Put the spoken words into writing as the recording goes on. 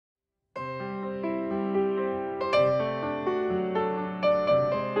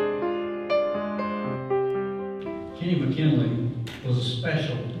Kenny McKinley was a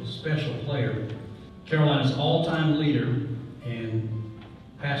special player. Carolina's all-time leader in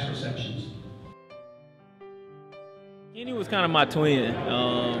pass receptions. Kenny was kind of my twin.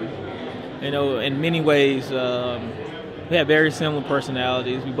 You know, in many ways, we had very similar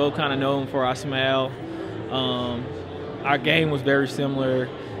personalities. We both kind of know him for our smile. Our game was very similar.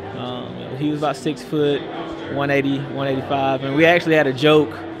 He was about 6 foot, 180, 185, and we actually had a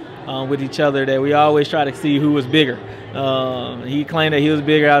joke with each other that we always try to see who was bigger. He claimed that he was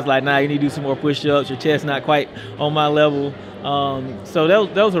bigger. I was like, nah, you need to do some more push-ups. Your chest's not quite on my level. So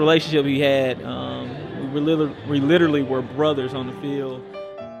that was a relationship we had. We literally were brothers on the field.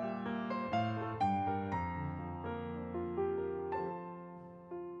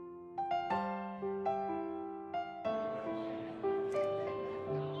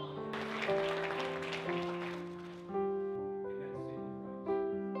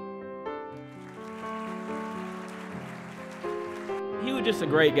 He was just a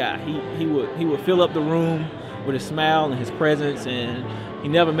great guy. He would fill up the room with his smile and his presence, and he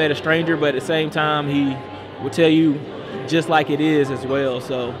never met a stranger, but at the same time he would tell you just like it is as well.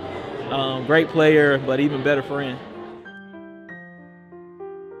 So great player, but even better friend.